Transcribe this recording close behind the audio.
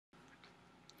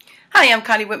Hi, I'm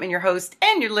Connie Whitman, your host,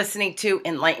 and you're listening to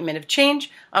Enlightenment of Change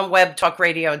on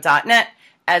webtalkradio.net.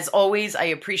 As always, I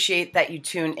appreciate that you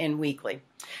tune in weekly.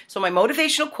 So my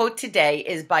motivational quote today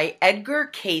is by Edgar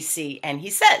Cayce, and he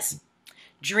says,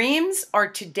 "Dreams are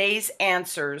today's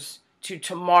answers to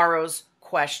tomorrow's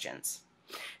questions."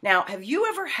 Now, have you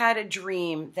ever had a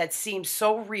dream that seems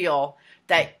so real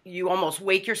that you almost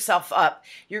wake yourself up?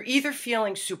 You're either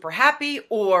feeling super happy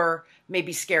or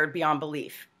maybe scared beyond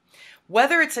belief.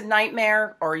 Whether it's a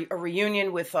nightmare or a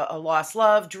reunion with a lost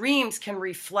love, dreams can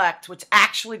reflect what's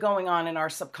actually going on in our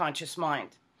subconscious mind.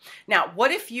 Now, what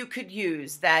if you could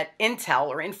use that intel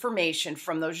or information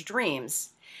from those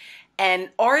dreams? And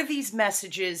are these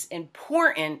messages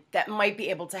important that might be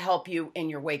able to help you in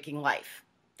your waking life?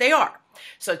 They are.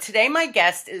 So today my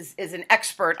guest is an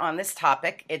expert on this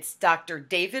topic. It's Dr.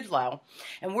 David Lowe,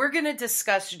 and we're going to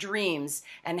discuss dreams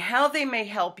and how they may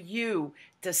help you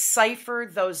decipher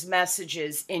those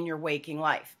messages in your waking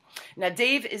life. Now,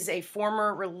 Dave is a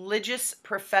former religious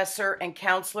professor and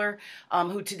counselor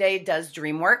who today does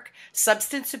dreamwork,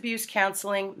 substance abuse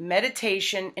counseling,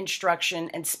 meditation instruction,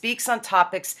 and speaks on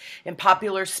topics in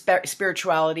popular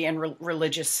spirituality and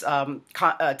religious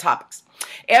topics.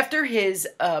 After his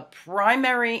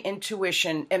primary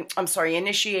initiation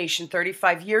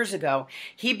 35 years ago,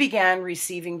 he began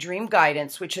receiving dream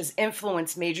guidance, which has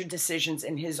influenced major decisions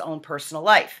in his own personal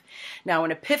life. Now,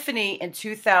 an epiphany in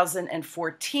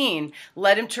 2014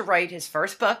 led him to write his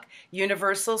first book,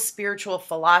 Universal Spiritual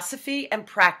Philosophy and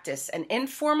Practice, an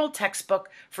informal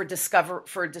textbook for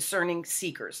discerning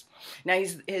seekers. Now,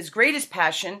 his greatest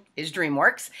passion is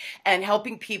DreamWorks and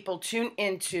helping people tune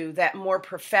into that more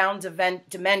profound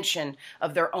dimension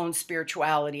of their own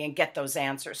spirituality and get those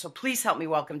answers. So please help me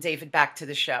welcome David back to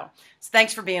the show. So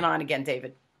thanks for being on again,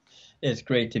 David. It's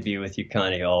great to be with you,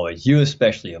 Connie, always. You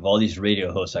especially, of all these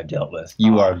radio hosts I've dealt with.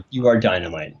 You are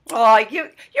dynamite. Oh,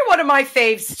 you're one of my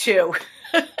faves, too.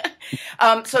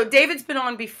 So David's been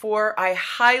on before. I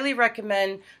highly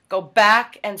recommend go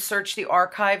back and search the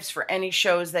archives for any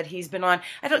shows that he's been on.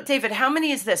 David, how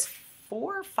many is this?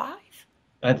 4 or 5?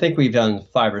 I think we've done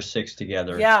 5 or 6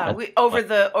 together. Yeah, over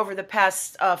the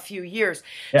past few years.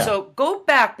 Yeah. So go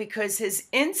back, because his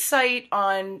insight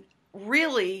on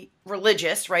really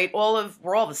religious, right?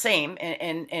 We're all the same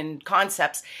in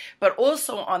concepts, but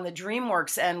also on the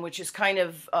DreamWorks end, which is kind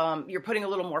of you're putting a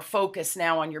little more focus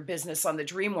now on your business on the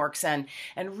DreamWorks end,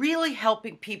 and really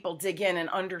helping people dig in and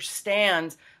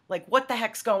understand like what the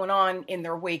heck's going on in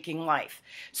their waking life.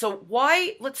 So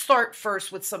let's start first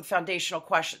with some foundational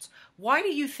questions. Why do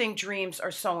you think dreams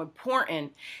are so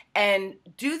important? And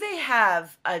do they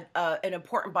have an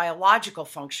important biological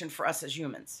function for us as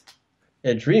humans?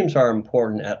 Yeah, dreams are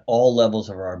important at all levels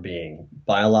of our being: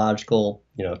 biological,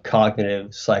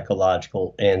 cognitive,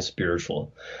 psychological, and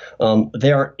spiritual.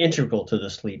 They are integral to the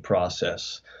sleep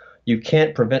process. You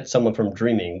can't prevent someone from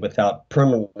dreaming without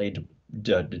permanently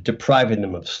depriving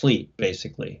them of sleep,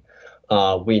 basically.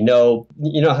 We know,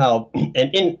 how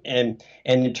an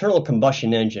internal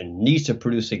combustion engine needs to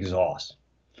produce exhaust.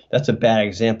 That's a bad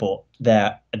example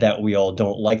that we all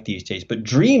don't like these days. But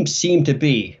dreams seem to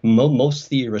be, most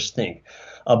theorists think,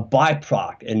 a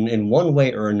byproduct in one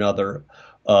way or another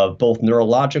of both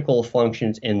neurological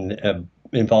functions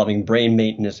involving brain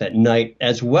maintenance at night,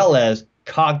 as well as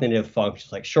cognitive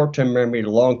functions like short-term memory to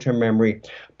long-term memory,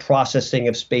 processing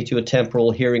of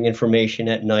spatiotemporal hearing information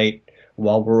at night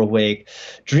while we're awake.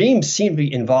 Dreams seem to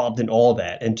be involved in all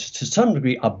that, and to some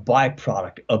degree a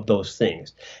byproduct of those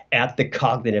things at the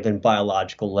cognitive and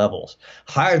biological levels.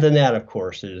 Higher than that, of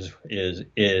course, is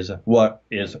what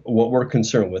we're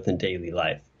concerned with in daily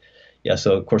life. Yeah,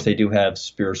 so of course they do have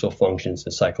spiritual functions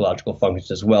and psychological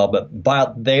functions as well,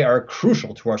 but they are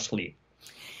crucial to our sleep.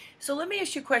 So let me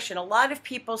ask you a question. A lot of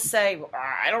people say,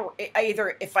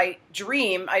 if I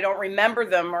dream, I don't remember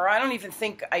them, or I don't even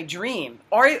think I dream.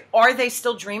 Are they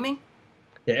still dreaming?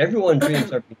 Yeah, everyone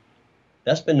dreams.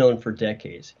 That's been known for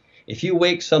decades. If you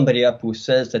wake somebody up who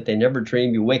says that they never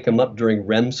dream, you wake them up during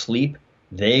REM sleep,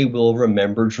 they will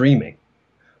remember dreaming.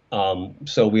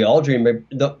 So we all dream.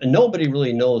 Nobody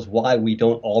really knows why we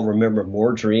don't all remember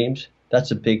more dreams.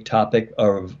 That's a big topic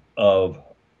of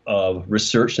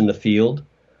research in the field.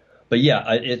 But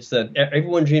yeah, it's that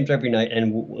everyone dreams every night,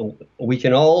 and we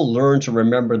can all learn to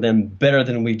remember them better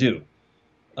than we do.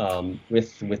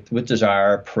 With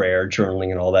desire, prayer,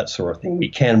 journaling, and all that sort of thing, we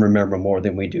can remember more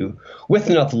than we do, with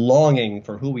enough longing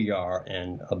for who we are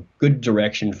and a good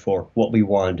direction for what we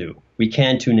want to do. We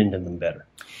can tune into them better.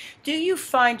 Do you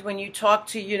find when you talk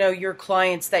to, your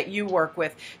clients that you work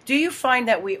with, do you find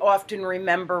that we often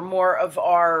remember more of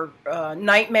our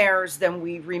nightmares than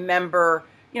we remember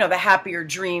the happier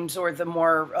dreams or the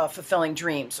more fulfilling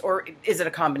dreams, or is it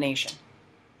a combination?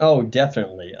 Oh,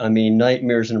 definitely. I mean,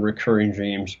 nightmares and recurring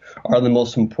dreams are the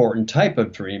most important type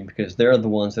of dream because they're the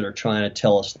ones that are trying to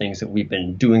tell us things that we've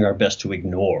been doing our best to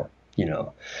ignore.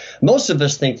 Most of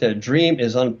us think that a dream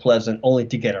is unpleasant only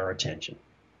to get our attention.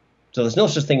 So there's no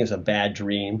such thing as a bad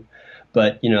dream,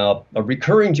 but a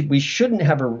recurring we shouldn't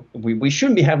have we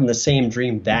shouldn't be having the same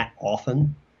dream that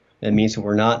often. That means that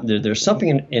we're not there's something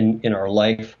in our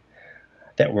life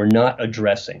that we're not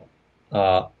addressing.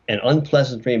 An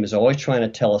unpleasant dream is always trying to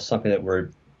tell us something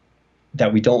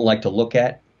that we don't like to look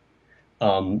at.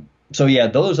 So yeah,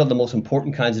 those are the most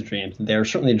important kinds of dreams. They're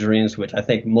certainly dreams which I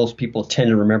think most people tend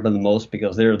to remember the most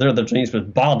because they're the dreams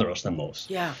that bother us the most.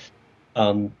 Yeah.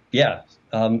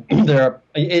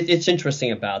 It's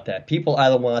interesting about that. People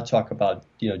either want to talk about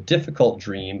difficult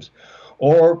dreams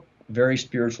or very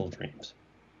spiritual dreams.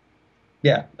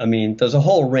 Yeah, I mean, there's a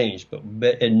whole range, but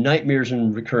nightmares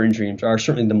and recurring dreams are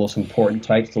certainly the most important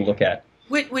types to look at.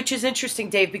 Which is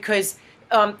interesting, Dave, because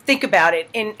think about it,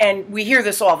 and we hear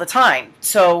this all the time.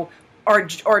 So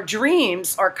our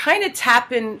dreams are kind of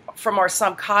tapping from our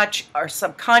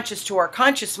subconscious to our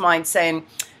conscious mind, saying,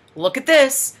 "Look at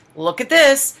this,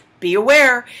 be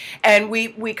aware," and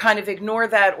we kind of ignore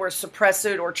that or suppress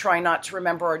it or try not to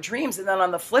remember our dreams. And then on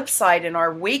the flip side, in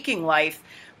our waking life,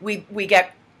 we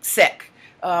get sick.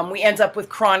 We end up with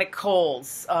chronic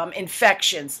colds,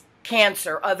 infections,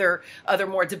 cancer, other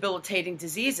more debilitating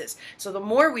diseases. So the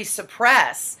more we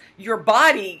suppress, your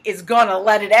body is going to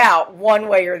let it out one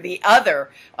way or the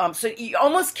other. So you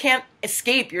almost can't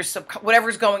escape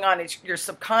whatever's going on in your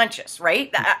subconscious,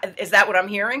 right? Is that what I'm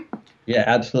hearing? Yeah,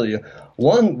 absolutely.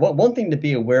 One thing to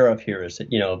be aware of here is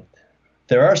that,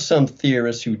 there are some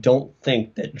theorists who don't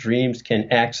think that dreams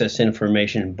can access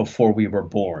information before we were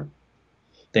born.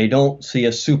 They don't see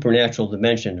a supernatural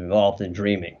dimension involved in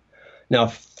dreaming.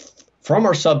 Now, from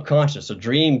our subconscious,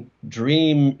 dreams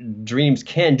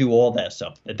can do all that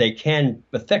stuff. They can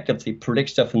effectively predict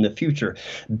stuff in the future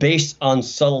based on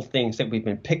subtle things that we've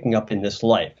been picking up in this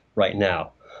life right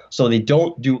now. So they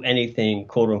don't do anything,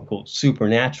 quote unquote,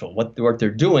 supernatural. What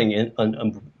they're doing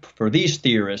for these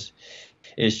theorists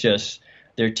is just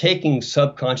they're taking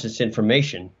subconscious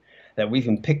information that we've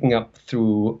been picking up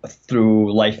through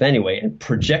life anyway and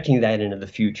projecting that into the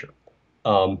future.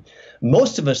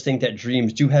 Most of us think that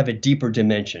dreams do have a deeper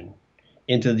dimension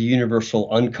into the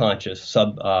universal unconscious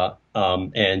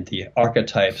and the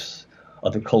archetypes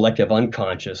of the collective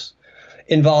unconscious,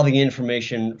 involving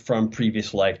information from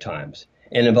previous lifetimes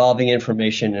and involving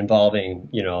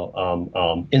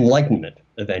enlightenment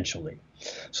eventually.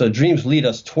 So dreams lead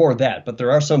us toward that, but there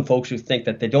are some folks who think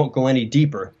that they don't go any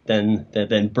deeper than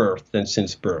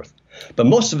since birth. But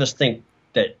most of us think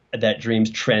that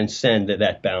dreams transcend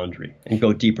that boundary and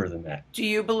go deeper than that. Do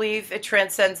you believe it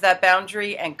transcends that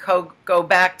boundary and go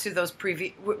back to those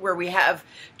where we have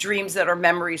dreams that are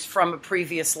memories from a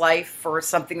previous life for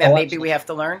something that maybe we have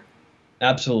to learn?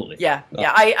 Absolutely. Yeah,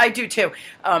 I do too.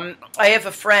 I have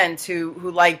a friend who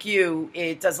like you,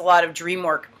 does a lot of dream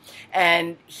work.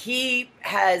 And he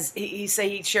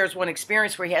shares one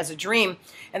experience where he has a dream,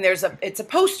 and it's a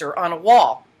poster on a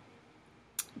wall.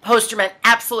 Poster meant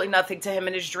absolutely nothing to him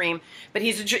in his dream, but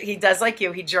he does like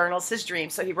you. He journals his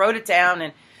dreams, so he wrote it down,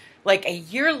 and like a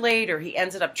year later, he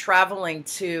ended up traveling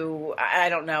to I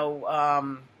don't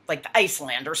know, like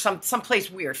Iceland or some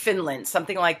place weird, Finland,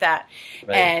 something like that.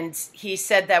 Right. And he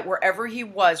said that wherever he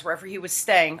was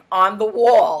staying, on the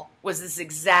wall was this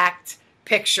exact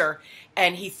picture.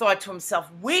 And he thought to himself,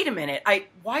 wait a minute,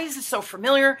 why is this so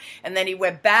familiar? And then he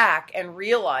went back and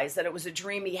realized that it was a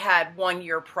dream he had 1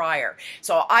 year prior.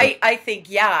 So I think,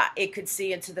 yeah, it could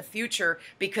see into the future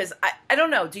because I don't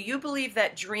know. Do you believe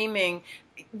that dreaming,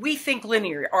 we think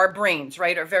linear, our brains,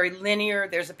 right, are very linear.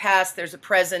 There's a past, there's a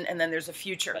present, and then there's a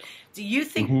future. Do you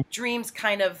think dreams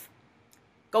kind of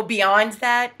go beyond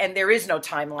that and there is no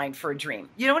timeline for a dream?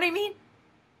 You know what I mean?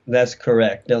 That's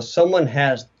correct. Now, someone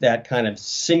has that kind of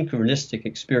synchronistic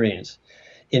experience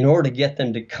in order to get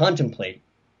them to contemplate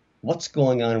what's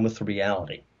going on with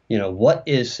reality. What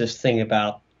is this thing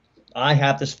about I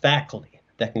have this faculty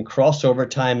that can cross over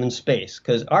time and space?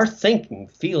 Because our thinking,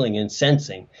 feeling, and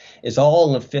sensing is all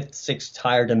in the fifth, sixth,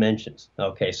 higher dimensions.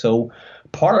 Okay, so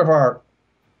part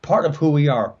of who we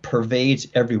are pervades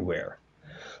everywhere.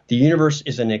 The universe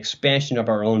is an expansion of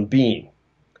our own being.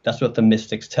 That's what the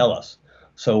mystics tell us.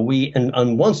 So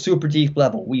on one super deep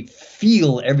level, we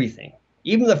feel everything,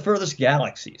 even the furthest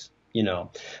galaxies,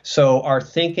 So our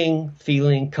thinking,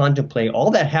 feeling, contemplate, all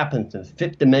that happens in the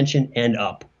fifth dimension and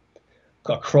up.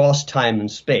 across time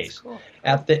and space. Cool.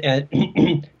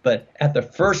 But at the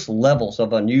first levels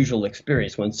of unusual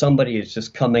experience, when somebody is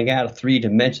just coming out of 3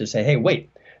 dimensions, say, hey, wait,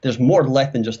 there's more to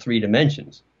life than just 3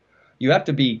 dimensions. You have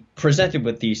to be presented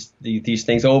with these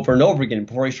things over and over again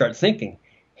before you start thinking,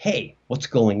 hey, what's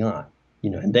going on?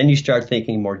 And then you start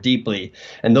thinking more deeply,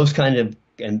 and those kinds of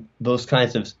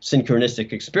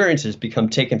synchronistic experiences become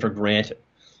taken for granted.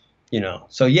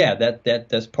 So yeah,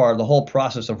 that's part of the whole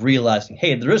process of realizing,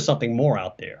 hey, there is something more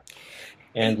out there,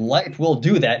 and life will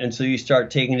do that until you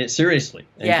start taking it seriously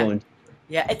and going.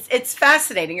 Yeah, it's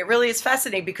fascinating. It really is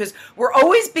fascinating because we're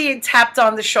always being tapped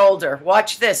on the shoulder.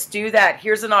 Watch this, do that.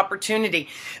 Here's an opportunity.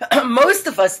 Most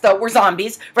of us, though, we're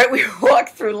zombies, right? We walk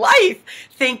through life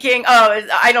thinking, oh,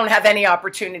 I don't have any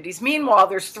opportunities. Meanwhile,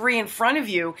 there's 3 in front of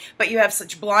you, but you have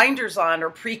such blinders on or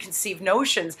preconceived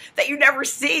notions that you never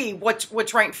see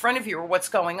what's right in front of you or what's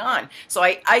going on. So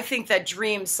I think that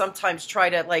dreams sometimes try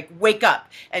to like wake up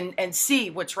and see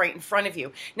what's right in front of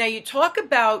you. Now, you talk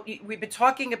about, we've been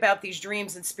talking about these dreams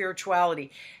and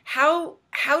spirituality. How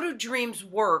do dreams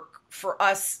work for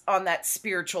us on that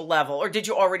spiritual level, or did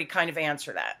you already kind of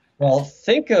answer that? Well,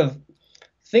 think of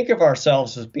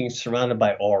ourselves as being surrounded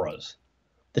by auras.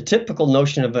 The typical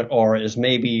notion of an aura is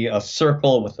maybe a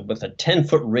circle with a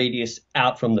 10-foot radius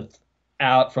out from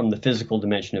the physical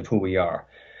dimension of who we are.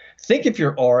 Think of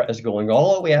your aura as going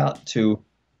all the way out to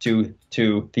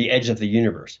the edge of the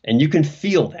universe, and you can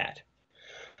feel that.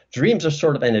 Dreams are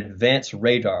sort of an advanced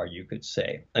radar, you could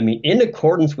say. I mean, in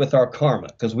accordance with our karma,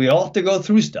 because we all have to go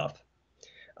through stuff.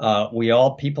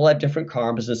 People have different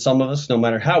karmas, and some of us, no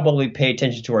matter how well we pay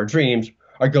attention to our dreams,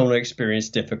 are going to experience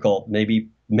difficult, maybe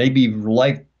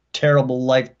terrible,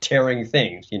 life-tearing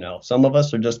things. Some of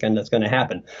us are just that's going to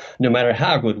happen, no matter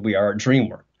how good we are at dream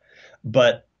work.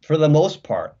 But for the most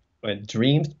part,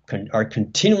 dreams are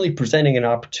continually presenting an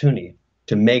opportunity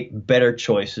to make better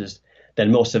choices than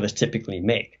most of us typically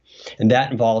make. And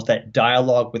that involves that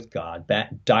dialogue with God,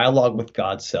 that dialogue with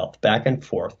God's self, back and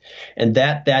forth. And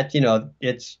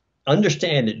it's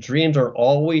understand that dreams are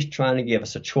always trying to give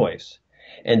us a choice.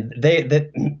 And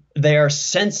they are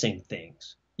sensing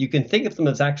things. You can think of them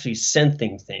as actually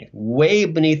sensing things way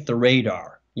beneath the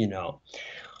radar,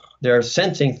 They're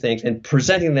sensing things and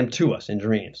presenting them to us in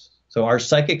dreams. So our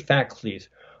psychic faculties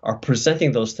are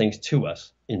presenting those things to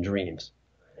us in dreams.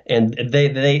 And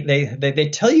they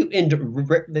tell you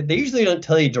they usually don't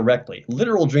tell you directly.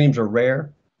 Literal dreams are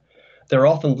rare. There are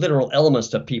often literal elements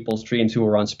to people's dreams who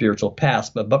are on spiritual paths,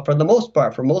 but for the most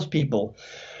part, for most people,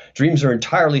 dreams are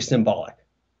entirely symbolic.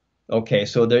 Okay,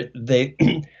 so they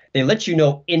let you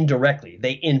know indirectly.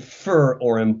 They infer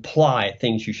or imply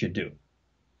things you should do.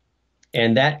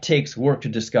 And that takes work to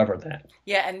discover that.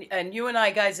 Yeah, and you and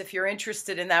I, guys, if you're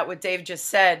interested in that, what Dave just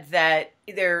said, that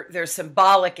they're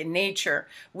symbolic in nature.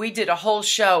 We did a whole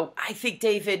show, I think,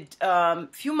 David, a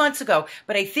few months ago,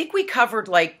 but I think we covered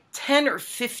like 10 or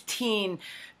 15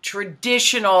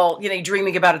 traditional,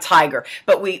 dreaming about a tiger.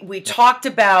 But we talked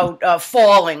about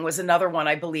falling was another one,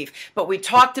 I believe. But we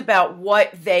talked about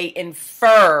what they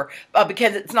infer,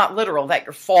 because it's not literal that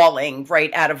you're falling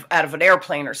right out of an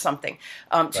airplane or something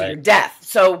to your death.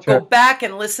 So Go back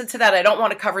and listen to that. I don't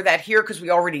want to cover that here because we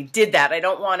already did that. I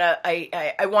don't want to.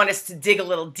 I want us to dig a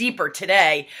little deeper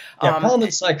today.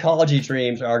 Common psychology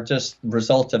dreams are just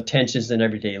results of tensions in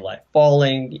everyday life.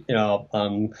 Falling,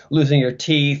 losing your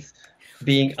teeth,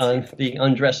 being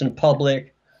undressed in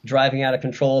public, driving out of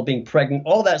control, being pregnant,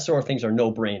 all that sort of things are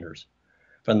no-brainers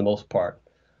for the most part.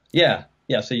 Yeah.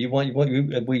 So we want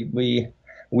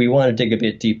to dig a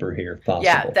bit deeper here, if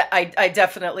possible. Yeah, I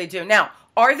definitely do. Now,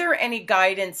 are there any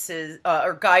guidances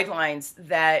or guidelines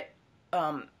that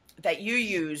you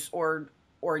use or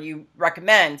you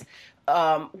recommend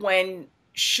when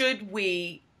should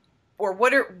we, or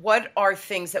what are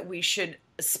things that we should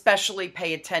especially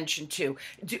pay attention to?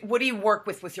 What do you work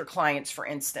with your clients, for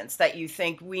instance, that you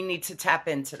think we need to tap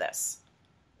into this?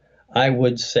 I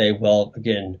would say, well,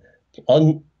 again,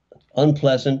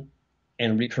 unpleasant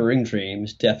and recurring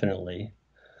dreams, definitely.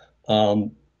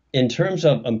 In terms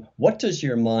of what does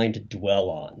your mind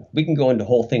dwell on? We can go into the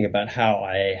whole thing about how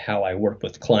I work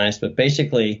with clients, but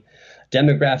basically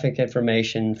demographic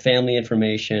information, family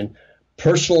information,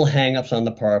 personal hangups on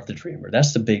the part of the dreamer.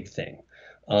 That's the big thing.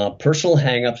 Personal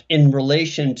hangups in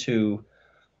relation to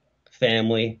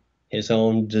family, his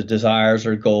own desires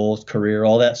or goals, career,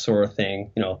 all that sort of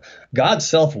thing. God's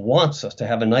self wants us to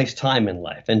have a nice time in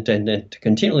life and to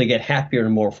continually get happier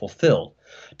and more fulfilled.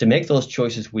 To make those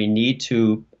choices, we need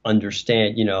to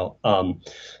understand,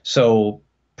 so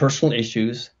personal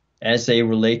issues as they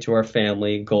relate to our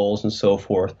family, goals, and so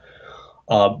forth.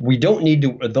 We don't need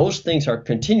to, those things are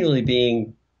continually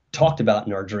being talked about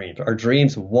in our dreams. Our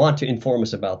dreams want to inform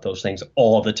us about those things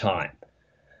all the time.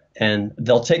 And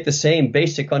they'll take the same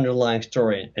basic underlying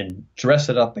story and dress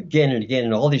it up again and again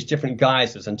in all these different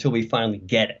guises until we finally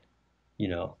get it. You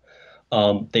know,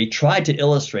 they try to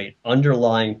illustrate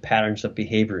underlying patterns of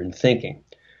behavior and thinking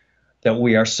that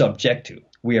we are subject to,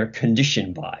 we are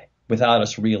conditioned by, without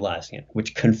us realizing it,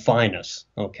 which confine us.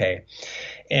 Okay,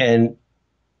 and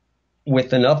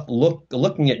with enough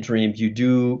looking at dreams, you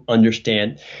do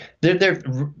understand.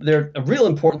 They're a real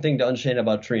important thing to understand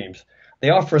about dreams. They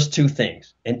offer us two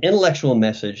things: an intellectual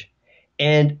message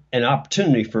and an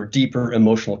opportunity for deeper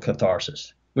emotional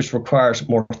catharsis, which requires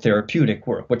more therapeutic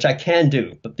work, which I can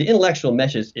do. But the intellectual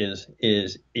message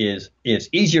is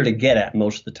easier to get at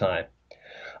most of the time.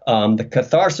 The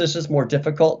catharsis is more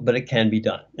difficult, but it can be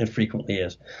done, and frequently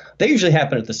is. They usually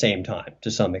happen at the same time to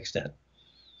some extent.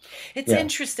 It's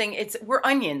interesting. We're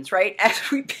onions, right? As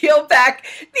we peel back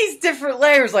these different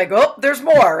layers, like, oh, there's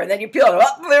more. And then you peel it,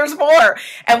 oh, there's more.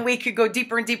 And we could go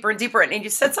deeper and deeper and deeper. And you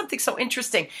said something so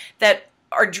interesting, that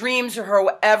our dreams, or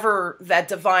however that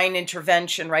divine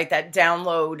intervention, right, that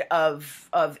download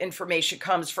of information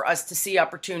comes for us to see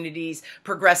opportunities,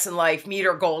 progress in life, meet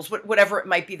our goals, whatever it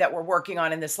might be that we're working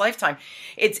on in this lifetime.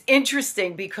 It's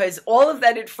interesting because all of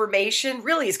that information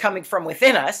really is coming from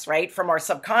within us, right, from our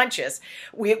subconscious.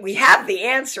 We have the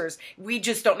answers. We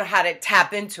just don't know how to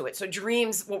tap into it. So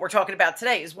dreams, what we're talking about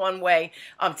today, is one way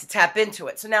to tap into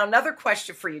it. So now another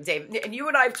question for you, Dave, and you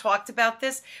and I have talked about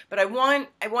this, but I want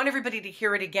everybody to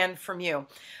hear it again from you.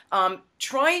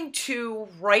 Trying to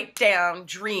write down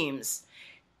dreams,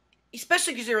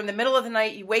 especially because you're in the middle of the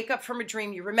night, you wake up from a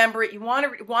dream, you remember it, you want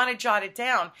to jot it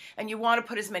down, and you want to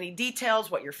put as many details,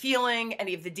 what you're feeling,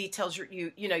 any of the details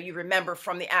you remember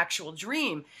from the actual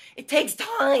dream. It takes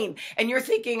time, and you're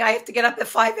thinking, I have to get up at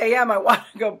 5 a.m. I want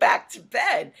to go back to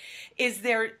bed. Is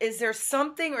there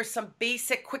something, or some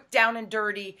basic, quick down and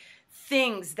dirty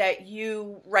things that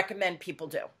you recommend people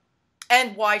do,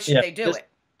 and why should they do it?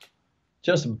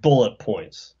 Just bullet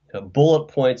points. Bullet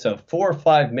points of 4 or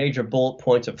 5 major bullet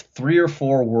points of 3 or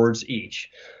 4 words each.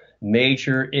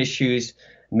 Major issues,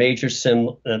 major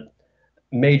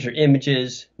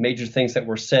images, major things that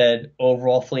were said,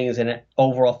 overall feelings and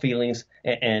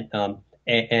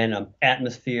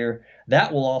atmosphere.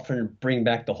 That will often bring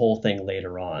back the whole thing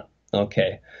later on.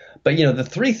 Okay, but the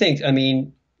 3 things. I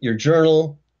mean, your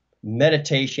journal,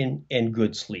 meditation, and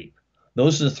good sleep.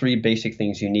 Those are the 3 basic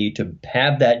things you need to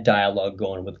have that dialogue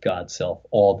going with God's self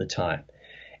all the time.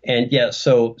 And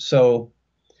so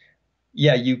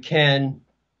you can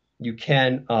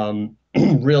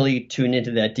really tune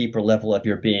into that deeper level of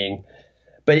your being,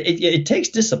 but it takes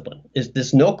discipline.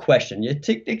 There's no question. It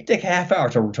can take a half hour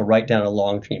to write down a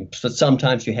long dream. So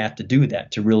sometimes you have to do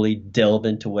that to really delve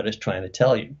into what it's trying to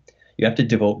tell you. You have to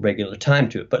devote regular time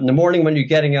to it. But in the morning when you're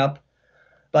getting up,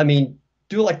 I mean,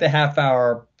 do like the half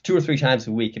hour 2 or 3 times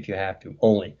a week if you have to,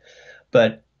 only.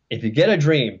 But if you get a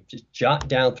dream, just jot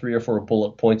down 3 or 4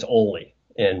 bullet points only,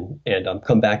 and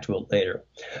come back to it later.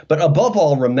 But above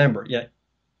all, remember,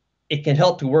 it can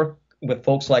help to work with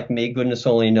folks like me, goodness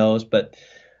only knows, but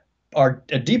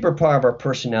a deeper part of our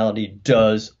personality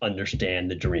does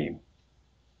understand the dream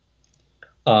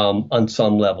on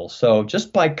some level. So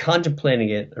just by contemplating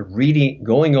it, reading,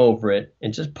 going over it,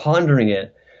 and just pondering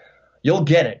it, you'll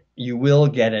get it. You will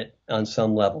get it on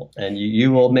some level, and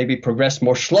you will maybe progress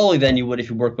more slowly than you would if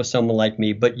you work with someone like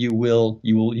me, but you will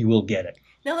get it.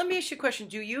 Now, let me ask you a question.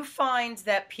 Do you find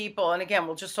that people, and again,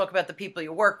 we'll just talk about the people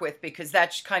you work with because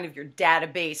that's kind of your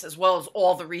database as well as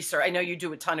all the research. I know you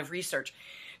do a ton of research.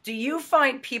 Do you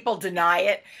find people deny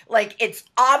it? Like it's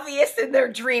obvious in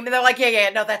their dream and they're like, yeah,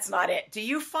 no, that's not it. Do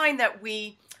you find that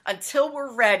until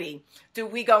we're ready, do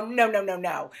we go,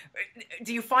 no?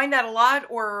 Do you find that a lot,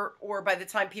 or by the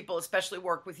time people especially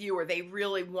work with you, or they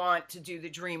really want to do the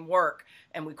dream work,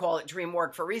 and we call it dream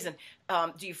work for a reason,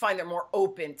 do you find they're more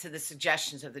open to the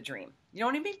suggestions of the dream? You know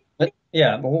what I mean?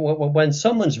 Yeah. When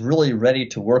someone's really ready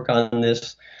to work on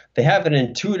this, they have an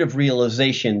intuitive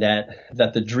realization that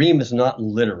the dream is not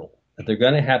literal, that they're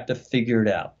going to have to figure it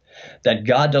out, that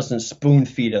God doesn't spoon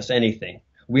feed us anything.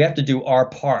 We have to do our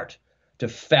part to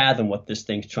fathom what this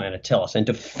thing's trying to tell us, and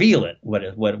to feel it, what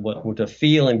to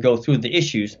feel and go through the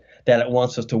issues that it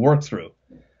wants us to work through.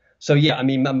 So yeah, I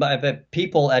mean,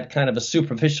 people at kind of a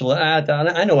superficial,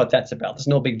 I know what that's about. It's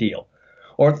no big deal.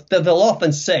 Or they'll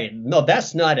often say, no,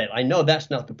 that's not it. I know that's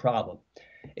not the problem.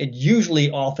 It usually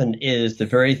often is the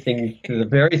very thing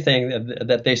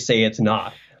that they say it's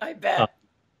not. I bet.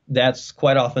 That's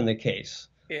quite often the case.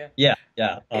 Yeah.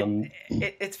 Yeah, yeah.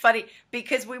 It's funny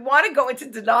because we want to go into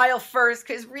denial first,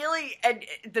 because really, and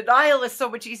denial is so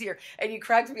much easier. And you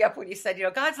cracked me up when you said,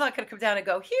 God's not going to come down and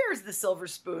go, here's the silver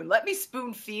spoon. Let me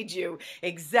spoon feed you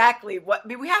exactly what. I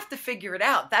mean, we have to figure it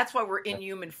out. That's why we're in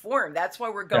human form. That's why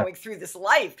we're going through this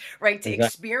life, right? To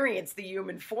experience the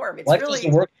human form. It's life really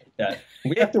doesn't work like that.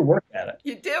 We have to work at it.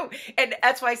 You do, and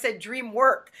that's why I said dream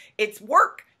work. It's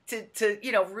work. To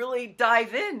really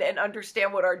dive in and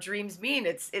understand what our dreams mean.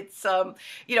 It's it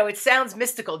sounds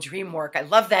mystical, dream work. I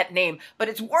love that name, but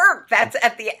it's work. That's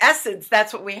at the essence.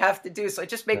 That's what we have to do. So it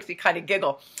just makes me kind of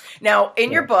giggle. Now,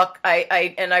 in your book,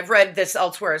 I've read this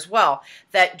elsewhere as well,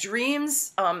 that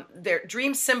dreams, their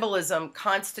dream symbolism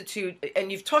constitute,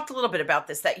 and you've talked a little bit about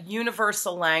this, that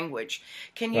universal language.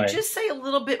 Can you just say a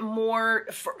little bit more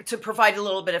to provide a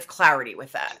little bit of clarity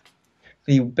with that?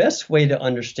 The best way to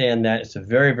understand that, it's a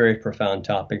very, very profound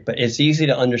topic, but it's easy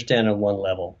to understand on one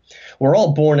level. We're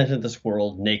all born into this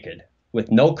world naked, with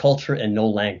no culture and no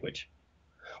language.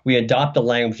 We adopt a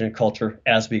language and culture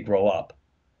as we grow up.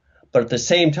 But at the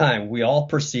same time, we all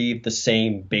perceive the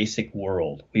same basic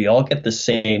world. We all get the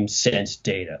same sense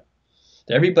data.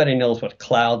 Everybody knows what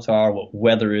clouds are, what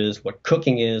weather is, what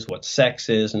cooking is, what sex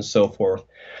is, and so forth.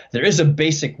 There is a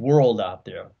basic world out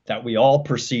there that we all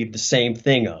perceive the same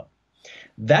thing of.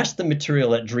 That's the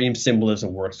material that dream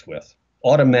symbolism works with,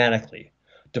 automatically,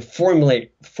 to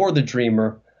formulate for the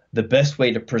dreamer the best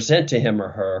way to present to him or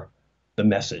her the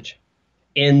message,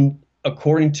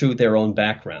 according to their own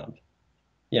background.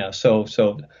 Yeah, so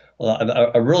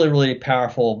a really, really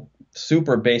powerful,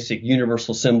 super basic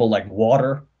universal symbol like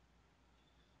water.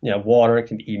 Water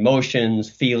can be emotions,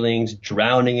 feelings,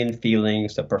 drowning in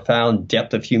feelings, the profound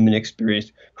depth of human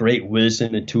experience, great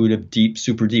wisdom, intuitive, deep,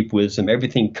 super deep wisdom.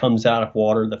 Everything comes out of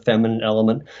water, the feminine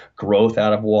element, growth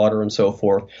out of water, and so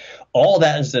forth. All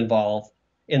that is involved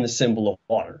in the symbol of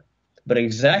water. But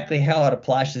exactly how it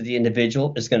applies to the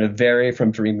individual is going to vary from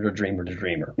dreamer to dreamer to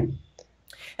dreamer.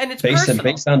 And it's personal.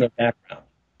 Based on their background.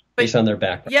 Based on their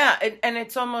background. Yeah, and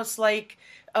it's almost like,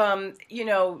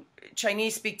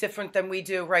 Chinese speak different than we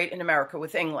do, right, in America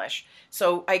with English.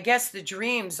 So I guess the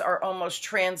dreams are almost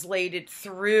translated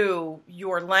through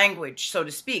your language, so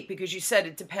to speak, because you said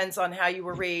it depends on how you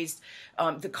were raised,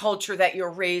 the culture that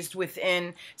you're raised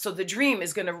within. So the dream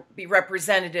is going to be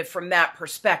representative from that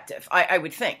perspective, I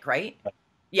would think, right?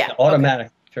 Yeah. Automatic.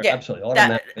 Okay. Sure, yeah, absolutely.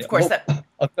 Automatic. Of course.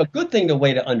 A good thing, the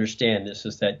way to understand this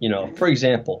is that, for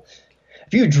example,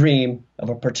 if you dream of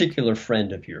a particular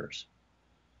friend of yours,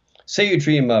 say you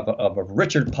dream of a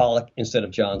Richard Pollock instead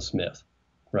of John Smith,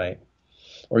 right?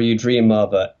 Or you dream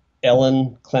of a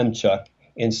Ellen Klemchuk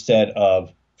instead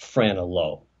of Frana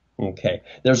Lowe. Okay,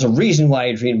 there's a reason why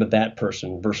you dream of that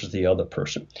person versus the other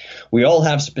person. We all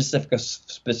have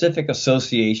specific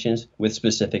associations with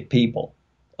specific people.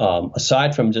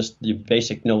 Aside from just the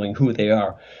basic knowing who they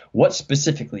are, what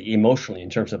specifically, emotionally,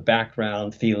 in terms of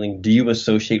background, feeling, do you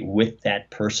associate with that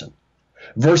person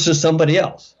versus somebody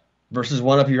else? Versus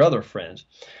one of your other friends?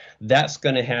 That's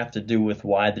going to have to do with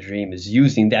why the dream is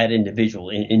using that individual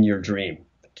in your dream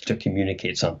to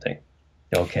communicate something.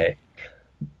 Okay,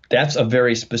 that's a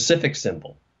very specific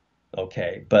symbol.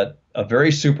 Okay, but a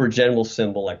very super general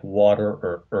symbol like water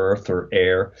or earth or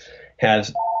air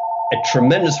has a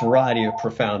tremendous variety of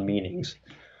profound meanings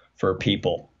for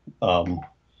people.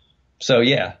 So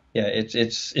yeah,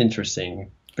 it's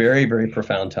interesting. Very, very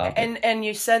profound topic. And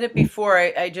you said it before.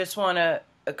 I just want to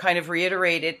kind of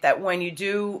reiterate it, that when you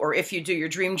do, or if you do your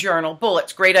dream journal,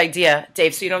 bullets, great idea,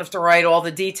 Dave, so you don't have to write all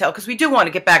the detail, because we do want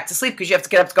to get back to sleep, because you have to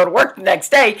get up to go to work the next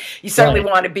day. You certainly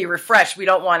want to be refreshed. We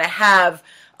don't want to have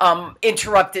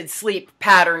interrupted sleep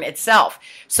pattern itself.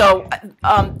 So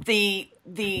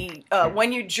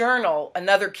when you journal,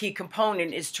 another key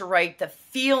component is to write the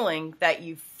feeling that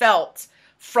you felt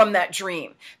from that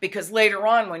dream, because later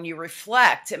on when you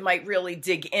reflect, it might really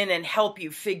dig in and help you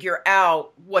figure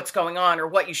out what's going on or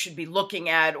what you should be looking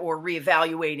at or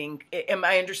reevaluating. Am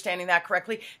I understanding that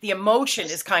correctly? The emotion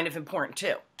is kind of important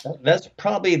too. That's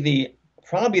probably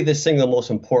the single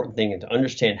most important thing, to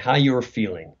understand how you were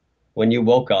feeling when you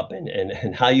woke up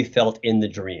and how you felt in the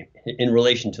dream in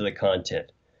relation to the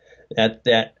content.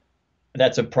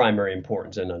 That's of primary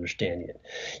importance in understanding it.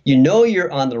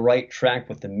 You're on the right track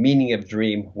with the meaning of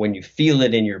dream when you feel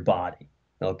it in your body,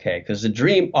 okay? Because the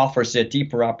dream offers a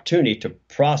deeper opportunity to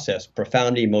process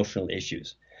profound emotional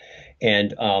issues.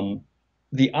 And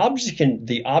the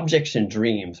objects in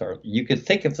dreams you could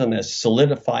think of them as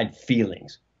solidified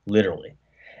feelings, literally.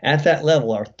 At that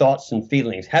level, our thoughts and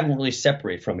feelings haven't really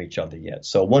separated from each other yet.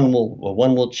 So one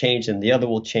will change and the other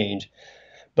will change.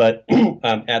 But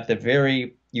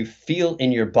you feel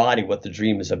in your body what the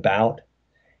dream is about,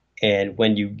 And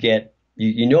when you get,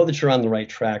 you know that you're on the right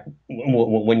track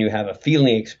when you have a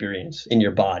feeling experience in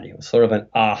your body, sort of an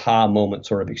aha moment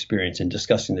sort of experience in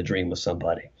discussing the dream with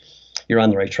somebody. You're on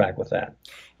the right track with that.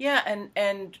 Yeah,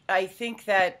 and I think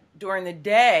that during the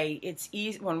day, it's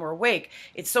easy when we're awake.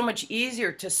 It's so much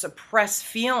easier to suppress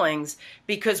feelings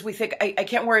because we think I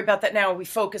can't worry about that now. We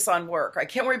focus on work. I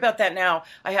can't worry about that now.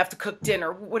 I have to cook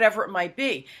dinner, whatever it might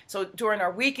be. So during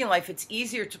our waking life, it's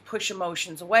easier to push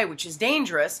emotions away, which is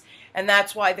dangerous, and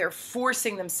that's why they're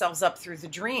forcing themselves up through the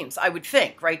dreams. I would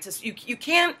think, right? You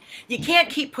can't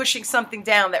keep pushing something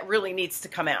down that really needs to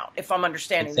come out. If I'm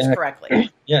understanding this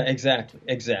correctly. Yeah,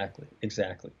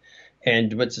 exactly.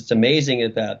 And what's amazing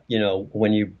is that,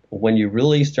 when you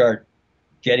really start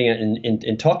getting it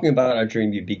in talking about our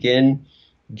dream, you begin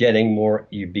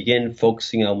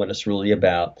focusing on what it's really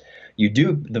about.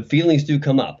 The feelings do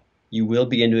come up. You will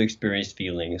begin to experience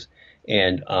feelings.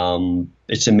 And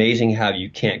it's amazing how you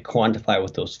can't quantify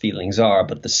what those feelings are,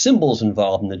 but the symbols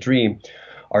involved in the dream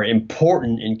are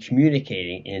important in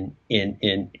communicating,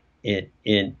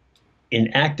 in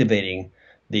activating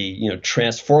the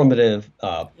transformative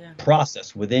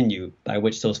process within you by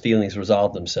which those feelings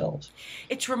resolve themselves.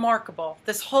 It's remarkable.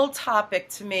 This whole topic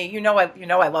to me,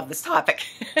 I love this topic.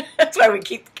 That's why we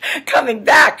keep coming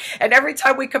back. And every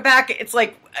time we come back, it's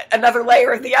like another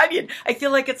layer of the onion. I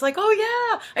feel like it's like, oh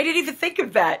yeah, I didn't even think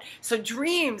of that. So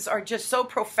dreams are just so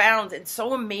profound and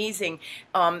so amazing,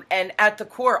 and at the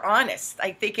core, honest.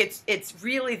 I think it's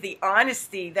really the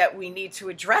honesty that we need to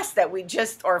address, that we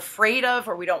just are afraid of,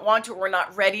 or we don't want to, or we're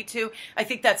not ready to. I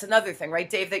think that's another thing, right,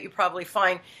 Dave, that you probably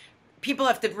find people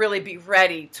have to really be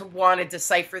ready to want to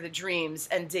decipher the dreams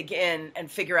and dig in and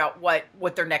figure out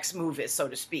what their next move is, so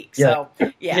to speak. Yeah.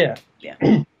 So,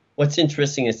 yeah. What's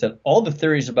interesting is that all the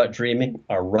theories about dreaming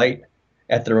are right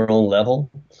at their own level,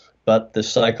 but the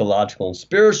psychological and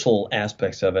spiritual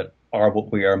aspects of it are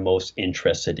what we are most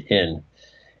interested in.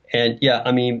 And yeah,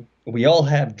 I mean, we all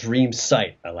have dream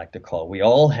sight, I like to call it. We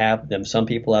all have them. Some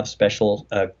people have special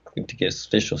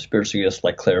spiritual gifts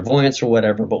like clairvoyance or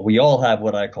whatever, but we all have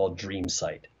what I call dream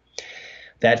sight.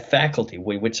 That faculty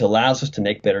which allows us to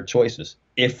make better choices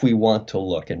if we want to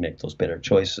look and make those better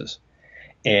choices.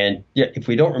 And yeah, if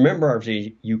we don't remember our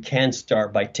dreams, you can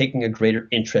start by taking a greater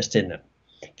interest in them.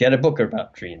 Get a book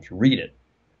about dreams, read it.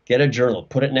 Get a journal,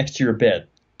 put it next to your bed.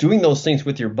 Doing those things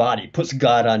with your body puts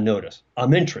God on notice.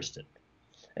 I'm interested.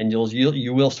 And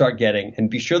you will start getting, and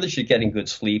be sure that you're getting good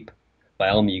sleep. By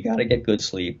all means, you got to get good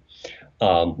sleep,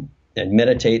 and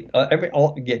meditate.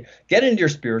 Get into your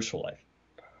spiritual life.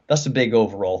 That's a big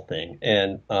overall thing.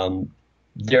 And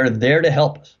they're there to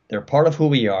help us. They're part of who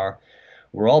we are.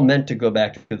 We're all meant to go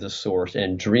back to the source.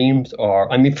 And dreams are,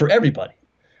 for everybody.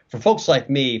 For folks like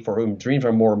me, for whom dreams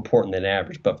are more important than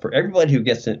average, but for everybody who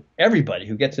gets in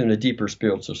a deeper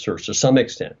spiritual search to some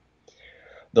extent.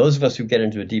 Those of us who get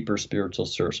into a deeper spiritual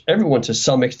search, everyone to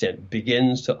some extent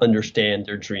begins to understand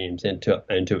their dreams and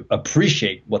to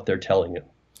appreciate what they're telling you.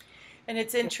 And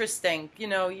it's interesting,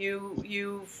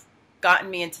 you've gotten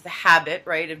me into the habit,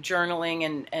 right, of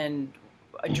journaling and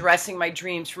addressing my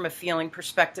dreams from a feeling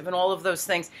perspective and all of those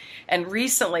things. And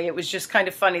recently, it was just kind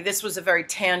of funny. This was a very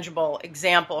tangible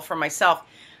example for myself.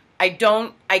 I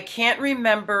can't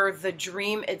remember the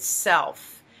dream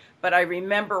itself, but I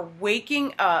remember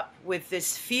waking up with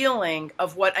this feeling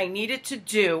of what I needed to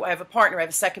do. I have a partner. I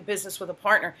have a second business with a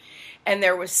partner. And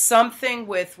there was something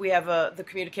we have the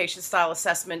communication style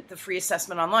assessment, the free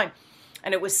assessment online.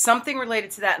 And it was something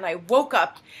related to that. And I woke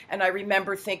up and I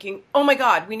remember thinking, oh my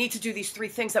God, we need to do these 3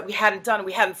 things that we hadn't done.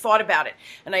 We hadn't thought about it.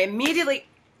 And I immediately,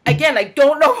 again, I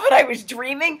don't know what I was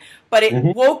dreaming, but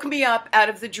it woke me up out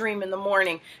of the dream in the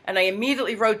morning. And I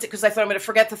immediately wrote it because I thought I'm going to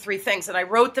forget the 3 things. And I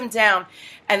wrote them down.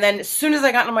 And then as soon as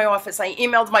I got into my office, I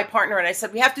emailed my partner and I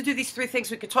said, we have to do these 3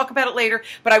 things. We could talk about it later.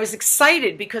 But I was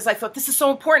excited because I thought, this is so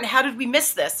important. How did we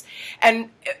miss this? And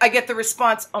I get the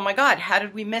response, oh my God, how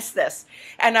did we miss this?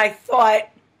 And I thought,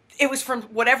 it was from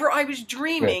whatever I was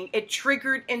dreaming, it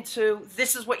triggered into,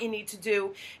 this is what you need to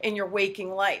do in your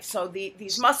waking life. So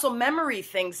these muscle memory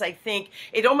things, I think,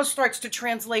 it almost starts to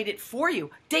translate it for you.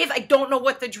 Dave, I don't know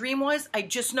what the dream was. I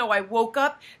just know I woke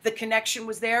up, the connection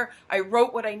was there, I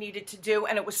wrote what I needed to do,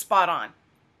 and it was spot on.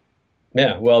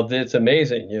 Yeah, well, it's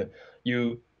amazing.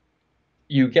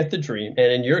 You get the dream,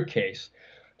 and in your case,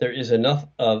 there is enough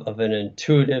of an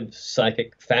intuitive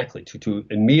psychic faculty to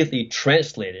immediately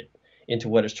translate it into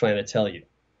what it's trying to tell you.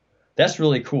 That's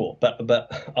really cool. But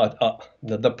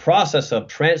the process of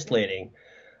translating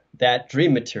that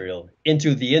dream material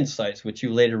into the insights which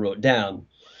you later wrote down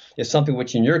is something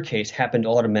which in your case happened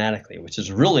automatically, which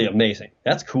is really amazing.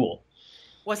 That's cool.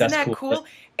 Wasn't that cool?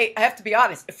 I have to be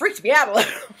honest, it freaks me out a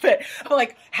little bit. I'm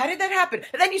like, how did that happen?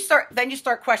 And then you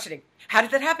start questioning. How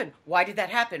did that happen? Why did that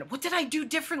happen? What did I do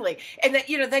differently? And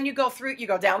then, then you go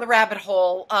down the rabbit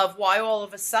hole of why all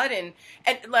of a sudden,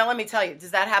 and well, let me tell you,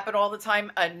 does that happen all the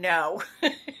time? No,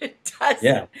 it doesn't.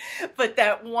 Yeah. But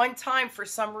that one time, for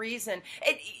some reason,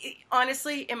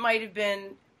 honestly, it might have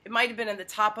been in the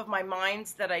top of my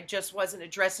mind that I just wasn't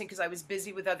addressing because I was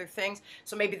busy with other things.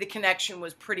 So maybe the connection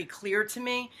was pretty clear to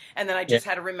me, and then I just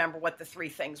had to remember what the three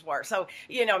things were. So,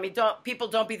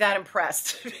 don't be that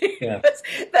impressed. Yeah.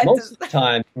 Most of the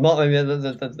time,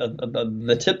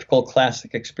 the typical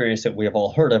classic experience that we have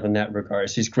all heard of in that regard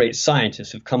is these great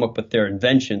scientists who've come up with their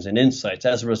inventions and insights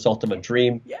as a result of a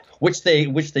dream, which they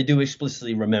do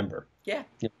explicitly remember. Yeah.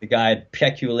 The guy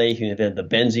Pecule, who invented the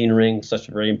benzene ring, such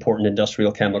a very important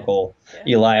industrial chemical.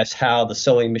 Yeah. Elias Howe, the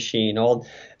sewing machine.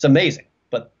 It's amazing.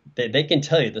 But they can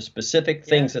tell you the specific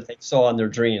things that they saw in their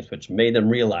dreams, which made them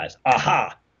realize,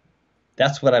 aha,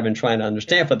 that's what I've been trying to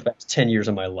understand for the past 10 years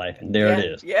of my life. And there it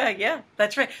is. Yeah,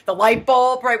 that's right. The light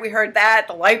bulb, right? We heard that.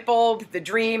 The light bulb, the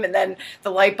dream, and then the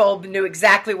light bulb knew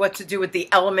exactly what to do with the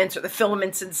elements or the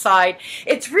filaments inside.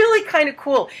 It's really kind of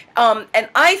cool. And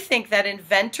I think that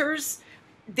inventors,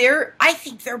 I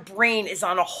think their brain is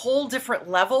on a whole different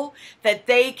level, that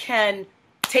they can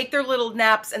take their little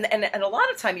naps, and a lot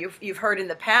of time you've heard in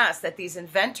the past that these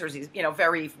inventors, these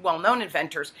very well-known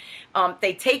inventors,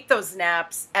 they take those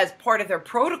naps as part of their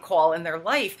protocol in their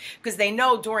life, because they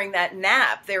know during that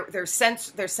nap they're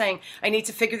saying, I need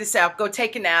to figure this out, go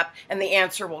take a nap, and the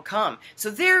answer will come.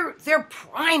 So they're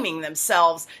priming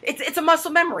themselves. It's a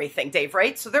muscle memory thing, Dave,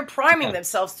 right? So they're priming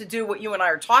themselves to do what you and I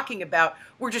are talking about.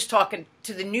 We're just talking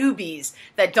to the newbies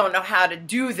that don't know how to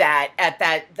do that at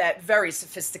that very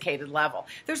sophisticated level.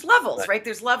 There's levels, right?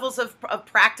 There's levels of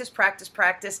practice,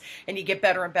 and you get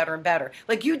better and better and better.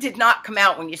 Like, you did not come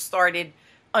out when you started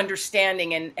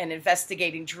understanding and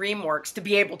investigating DreamWorks to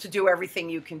be able to do everything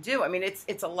you can do. I mean,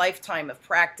 it's a lifetime of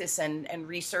practice and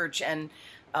research and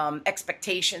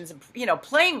expectations, and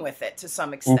playing with it to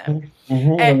some extent. Mm-hmm.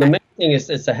 Mm-hmm. And the main thing is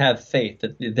to have faith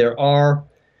that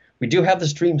we do have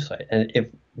this dream site, and if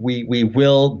we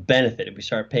will benefit if we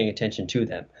start paying attention to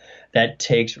them. That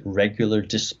takes regular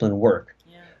discipline work.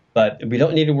 Yeah. But we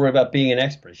don't need to worry about being an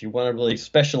expert. If you want to really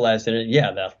specialize in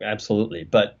it, absolutely.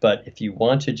 But if you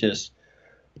want to just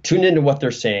tune into what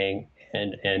they're saying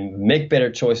and make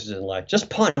better choices in life, just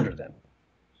ponder them,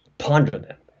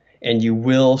 and you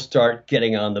will start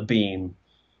getting on the beam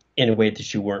in a way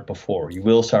that you weren't before. You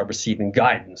will start receiving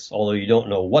guidance, although you don't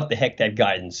know what the heck that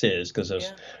guidance is, because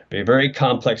there's very, very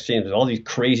complex dreams. There's all these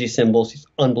crazy symbols, these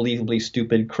unbelievably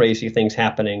stupid, crazy things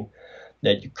happening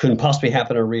that you couldn't possibly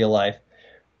happen in real life.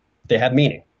 They have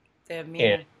meaning.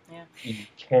 And you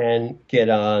can get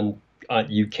into a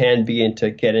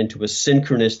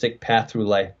synchronistic path through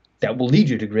life that will lead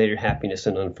you to greater happiness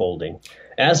and unfolding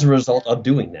as a result of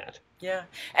doing that. Yeah.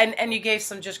 And you gave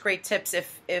some just great tips.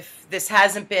 If this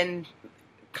hasn't been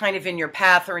kind of in your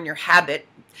path or in your habit,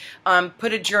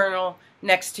 put a journal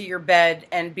next to your bed,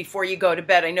 and before you go to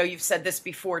bed, I know you've said this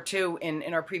before too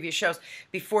in our previous shows,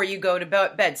 before you go to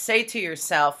bed, say to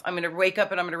yourself, I'm going to wake up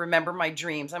and I'm going to remember my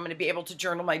dreams. I'm going to be able to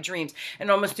journal my dreams,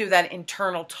 and almost do that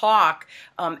internal talk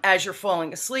as you're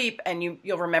falling asleep, and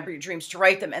you'll remember your dreams to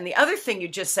write them. And the other thing you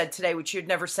just said today, which you'd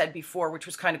never said before, which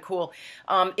was kind of cool,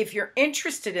 if you're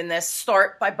interested in this,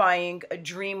 start by buying a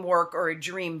dream work or a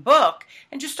dream book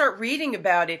and just start reading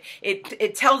about it.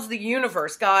 It tells the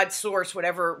universe, God, source,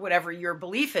 whatever your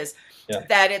belief is,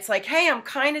 that it's like, hey, I'm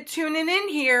kind of tuning in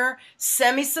here.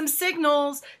 Send me some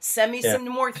signals. Send me some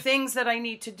more things that I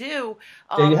need to do.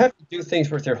 You have to do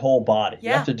things with your whole body.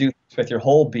 You have to do things with your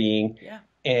whole being,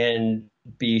 and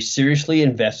be seriously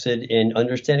invested in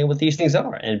understanding what these things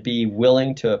are, and be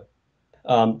willing to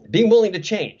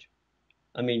change.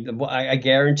 I mean, I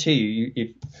guarantee you,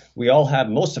 if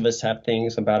most of us have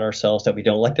things about ourselves that we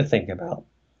don't like to think about,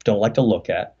 don't like to look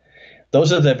at.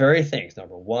 Those are the very things,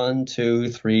 number 1,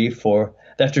 2, 3, 4,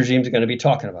 that your dreams are going to be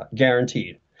talking about,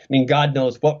 guaranteed. I mean, God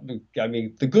knows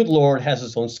the good Lord has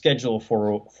his own schedule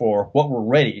for what we're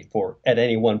ready for at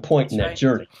any one point in that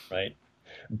journey, right?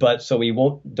 But so we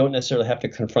don't necessarily have to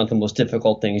confront the most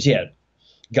difficult things yet.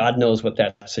 God knows what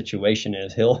that situation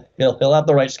is. He'll have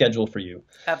the right schedule for you.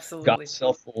 Absolutely. God's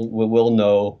self will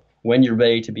know when you're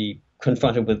ready to be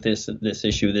confronted with this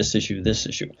issue.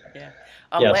 Yeah.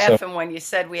 I'm laughing when you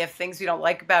said we have things we don't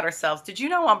like about ourselves. Did you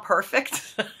know I'm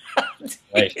perfect?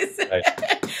 Right.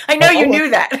 I know you knew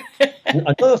that.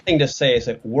 Another thing to say is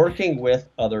that working with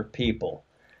other people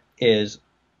is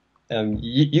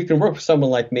you can work with someone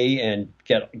like me and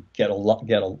get a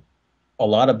a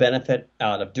lot of benefit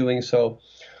out of doing so.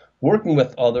 Working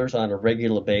with others on a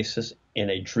regular basis in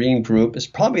a dream group is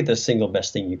probably the single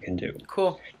best thing you can do.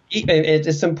 Cool.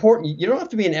 It's important. You don't have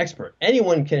to be an expert.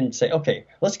 Anyone can say, okay,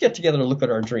 let's get together and look at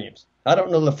our dreams. I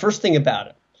don't know the first thing about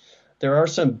it. There are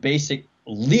some basic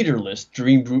leaderless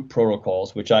dream group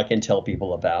protocols, which I can tell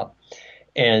people about.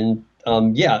 And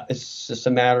yeah, it's just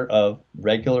a matter of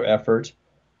regular effort,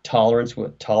 tolerance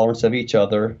of each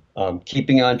other,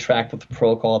 keeping on track with the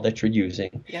protocol that you're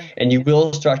using, and you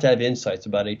will start to have insights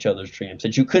about each other's dreams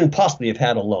that you couldn't possibly have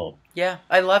had alone. Yeah,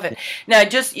 I love it. Now,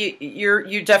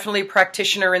 you're definitely a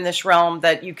practitioner in this realm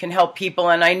that you can help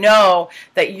people, and I know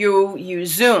that you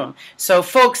use Zoom. So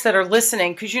folks that are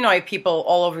listening, because I have people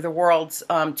all over the world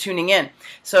tuning in.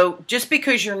 So just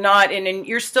because you're not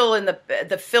you're still in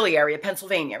the Philly area,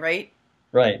 Pennsylvania, right?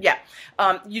 Right. Yeah.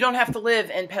 You don't have to live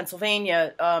in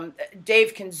Pennsylvania.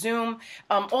 Dave can Zoom.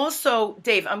 Also,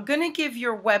 Dave, I'm going to give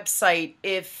your website.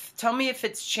 Tell me if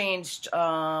it's changed.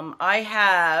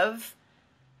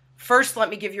 First, let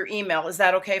me give your email. Is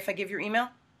that okay if I give your email?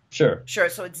 Sure. Sure.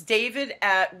 So it's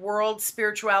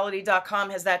david@worldspirituality.com.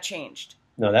 Has that changed?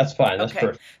 No, that's fine. That's okay.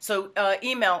 perfect. So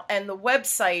email, and the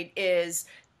website is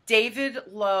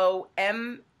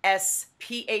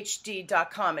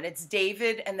davidlow.msphd.com, and it's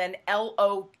David and then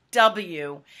LOW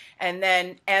and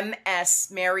then MS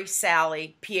Mary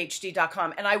Sally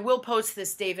PhD.com. And I will post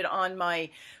this, David, on my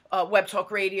Web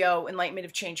Talk Radio Enlightenment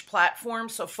of Change platform,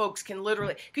 so folks can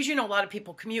literally, because a lot of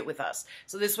people commute with us,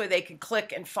 so this way they can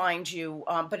click and find you.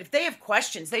 But if they have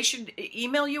questions, they should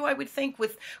email you, I would think,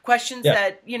 with questions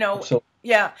that Absolutely.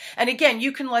 Yeah. And again,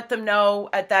 you can let them know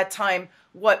at that time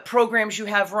what programs you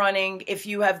have running. Do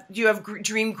you have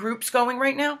dream groups going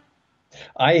right now?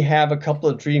 I have a couple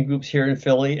of dream groups here in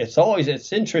Philly.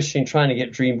 It's interesting trying to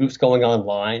get dream groups going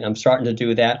online. I'm starting to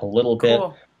do that a little bit.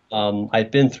 I've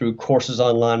been through courses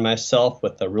online myself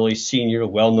with the really senior,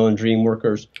 well-known dream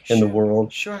workers in the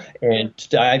world. Sure. And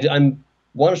I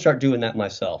want to start doing that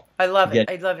myself. I love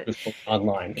it. I love it.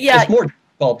 Online. Yeah. It's more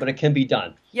difficult, but it can be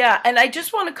done. Yeah, and I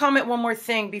just want to comment one more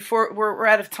thing before we're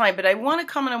out of time, but I want to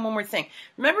comment on one more thing.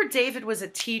 Remember, David was a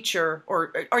teacher,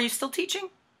 or are you still teaching?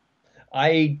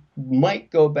 I might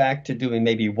go back to doing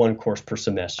maybe one course per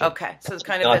semester. Okay, so it's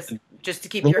kind of just to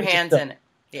keep your hands in it.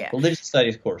 Yeah. Religious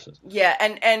studies courses. Yeah,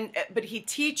 but he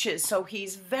teaches, so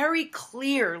he's very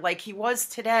clear, like he was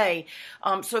today.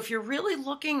 So if you're really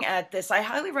looking at this, I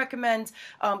highly recommend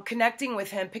connecting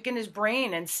with him, picking his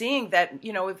brain, and seeing that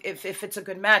if it's a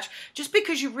good match. Just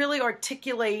because you really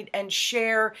articulate and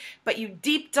share, but you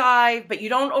deep dive, but you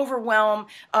don't overwhelm.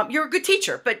 You're a good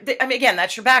teacher, but again,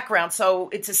 that's your background, so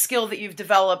it's a skill that you've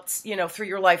developed, through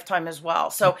your lifetime as well.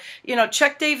 So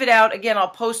check David out. Again, I'll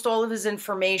post all of his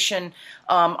information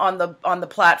on the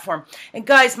platform. And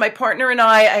guys, my partner and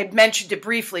I mentioned it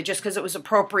briefly just because it was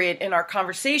appropriate in our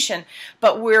conversation,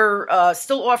 but we're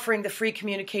still offering the free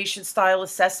communication style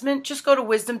assessment. Just go to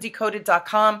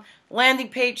wisdomdecoded.com, landing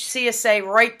page, CSA,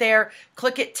 right there.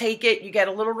 Click it, take it. You get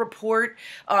a little report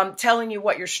telling you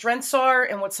what your strengths are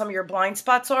and what some of your blind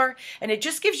spots are. And it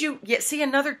just gives you,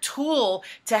 another tool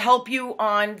to help you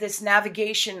on this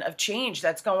navigation of change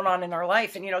that's going on in our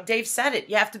life. And, Dave said it.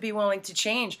 You have to be willing to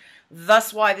change.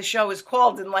 Thus why the show is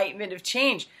called Enlightenment of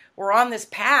Change. We're on this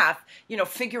path,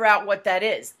 figure out what that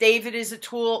is. David is a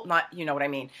tool,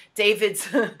 David's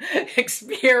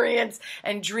experience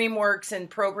and DreamWorks and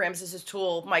programs is a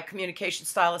tool. My communication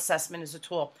style assessment is a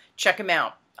tool. Check them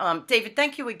out. David,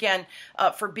 thank you again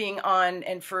for being on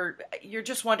and for your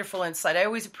just wonderful insight. I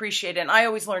always appreciate it, and I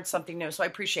always learn something new, so I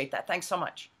appreciate that. Thanks so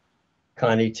much.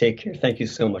 Connie, take care. Thank you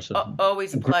so much.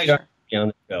 Always a pleasure. On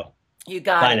the show. You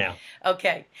got it. Bye now.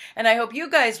 Okay. And I hope you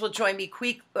guys will join me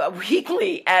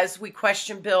weekly as we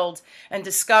question, build, and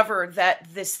discover that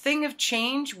this thing of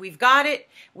change, we've got it,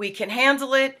 we can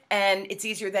handle it, and it's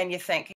easier than you think.